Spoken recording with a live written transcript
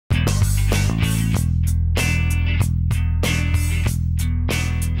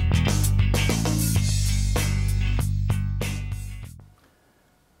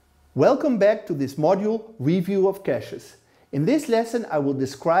Welcome back to this module, Review of Caches. In this lesson I will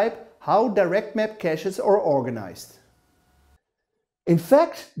describe how direct map caches are organized. In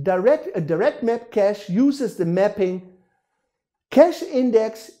fact, a direct map cache uses the mapping cache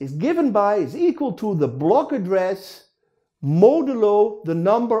index is equal to the block address modulo the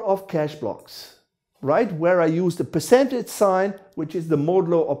number of cache blocks, right? Where I use the percentage sign, which is the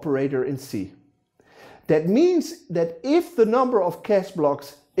modulo operator in C. That means that if the number of cache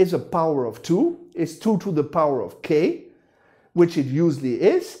blocks is a power of 2, is 2 to the power of k, which it usually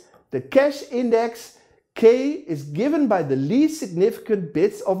is, the cache index k is given by the least significant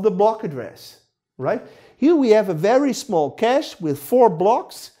bits of the block address, right? Here we have a very small cache with 4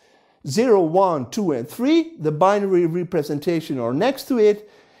 blocks, 0, 1, 2 and 3. The binary representation are next to it.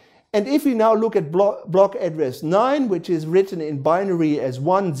 And if we now look at block address 9, which is written in binary as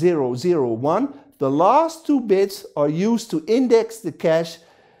 1001, the last 2 bits are used to index the cache,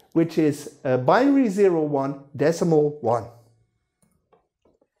 which is binary 01 decimal 1.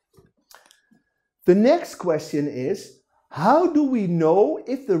 The next question is, how do we know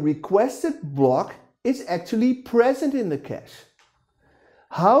if the requested block is actually present in the cache?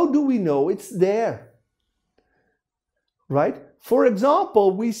 How do we know it's there? Right? For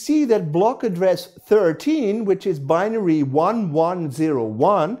example, we see that block address 13, which is binary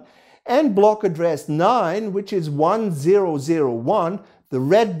 1101, and block address 9, which is 1001, the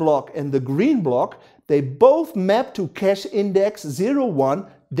red block and the green block, they both map to cache index 01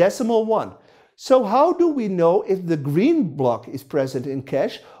 decimal 1. So how do we know if the green block is present in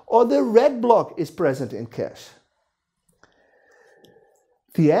cache or the red block is present in cache?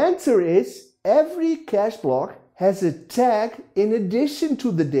 The answer is every cache block has a tag in addition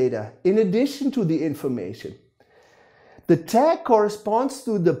to the data, in addition to the information. The tag corresponds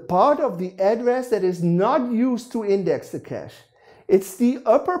to the part of the address that is not used to index the cache. It's the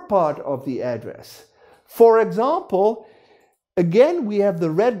upper part of the address. For example, again we have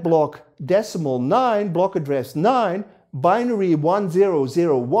the red block decimal 9, block address 9, binary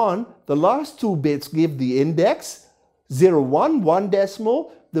 1001. The last 2 bits give the index 01, 1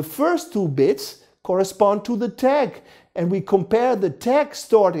 decimal. The first 2 bits correspond to the tag, and we compare the tag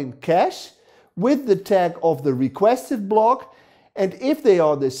stored in cache with the tag of the requested block, and if they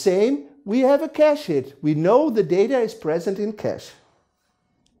are the same, we have a cache hit. We know the data is present in cache.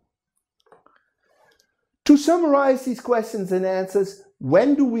 To summarize these questions and answers,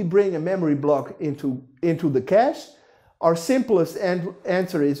 when do we bring a memory block into the cache? Our simplest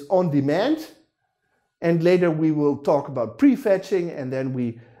answer is on demand, and later we will talk about prefetching, and then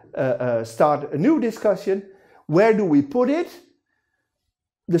we start a new discussion. Where do we put it?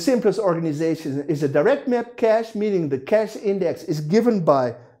 The simplest organization is a direct map cache, meaning the cache index is given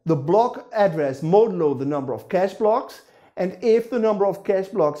by the block address modulo the number of cache blocks. And if the number of cache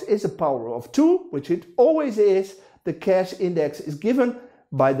blocks is a power of 2, which it always is, the cache index is given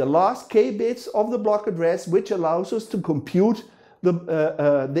by the last k bits of the block address, which allows us to compute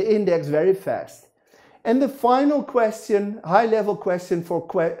the index very fast. And the final question, high-level question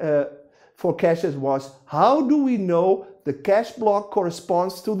for caches was, how do we know the cache block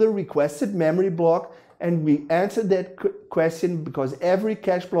corresponds to the requested memory block? And we answered that question because every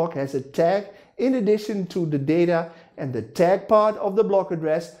cache block has a tag in addition to the data, and the tag part of the block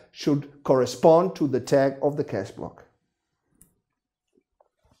address should correspond to the tag of the cache block.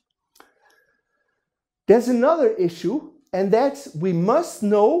 There's another issue, and that's we must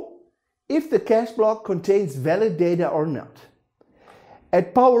know if the cache block contains valid data or not.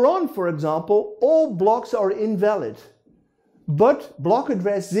 At power on, for example, all blocks are invalid, but block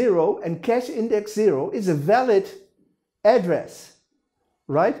address 0 and cache index 0 is a valid address,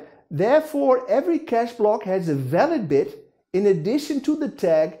 right? Therefore, every cache block has a valid bit in addition to the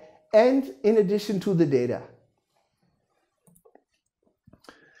tag and in addition to the data.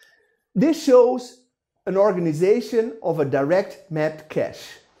 This shows an organization of a direct mapped cache.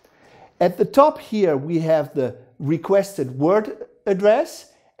 At the top here we have the requested word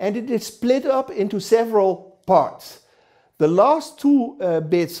address, and it is split up into several parts. The last 2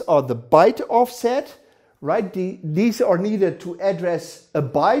 bits are the byte offset, right? These are needed to address a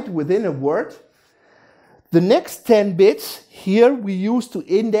byte within a word. The next 10 bits here we use to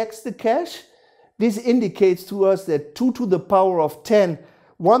index the cache. This indicates to us that 2 to the power of 10,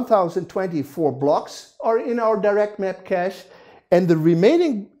 1024 blocks are in our direct map cache, and the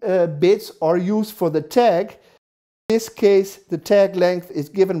remaining bits are used for the tag. In this case, the tag length is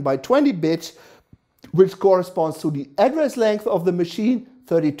given by 20 bits, which corresponds to the address length of the machine,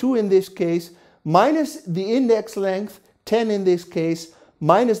 32 in this case, minus the index length, 10 in this case,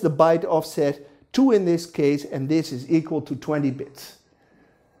 minus the byte offset, 2 in this case, and this is equal to 20 bits.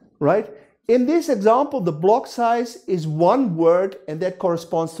 right? In this example, the block size is 1 word, and that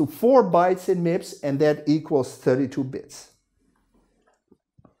corresponds to 4 bytes in MIPS, and that equals 32 bits.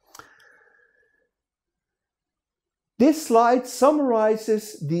 This slide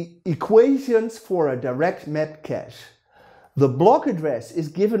summarizes the equations for a direct map cache. The block address is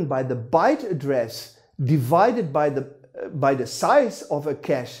given by the byte address divided by the size of a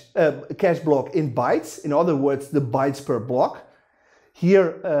cache block in bytes. In other words, the bytes per block.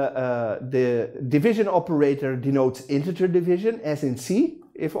 Here the division operator denotes integer division, as in C,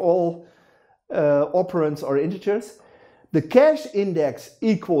 if all operands are integers. The cache index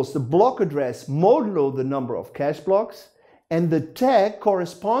equals the block address modulo the number of cache blocks, and the tag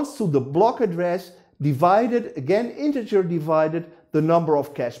corresponds to the block address divided, again integer divided, the number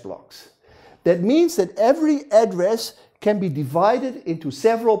of cache blocks. That means that every address can be divided into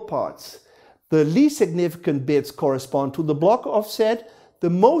several parts. The least significant bits correspond to the block offset, the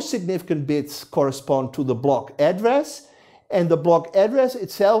most significant bits correspond to the block address, and the block address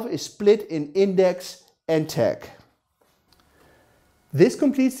itself is split in index and tag. This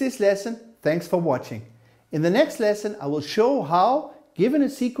completes this lesson. Thanks for watching. In the next lesson, I will show how, given a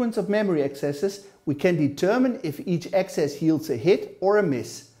sequence of memory accesses, we can determine if each access yields a hit or a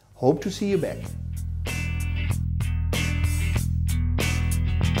miss. Hope to see you back.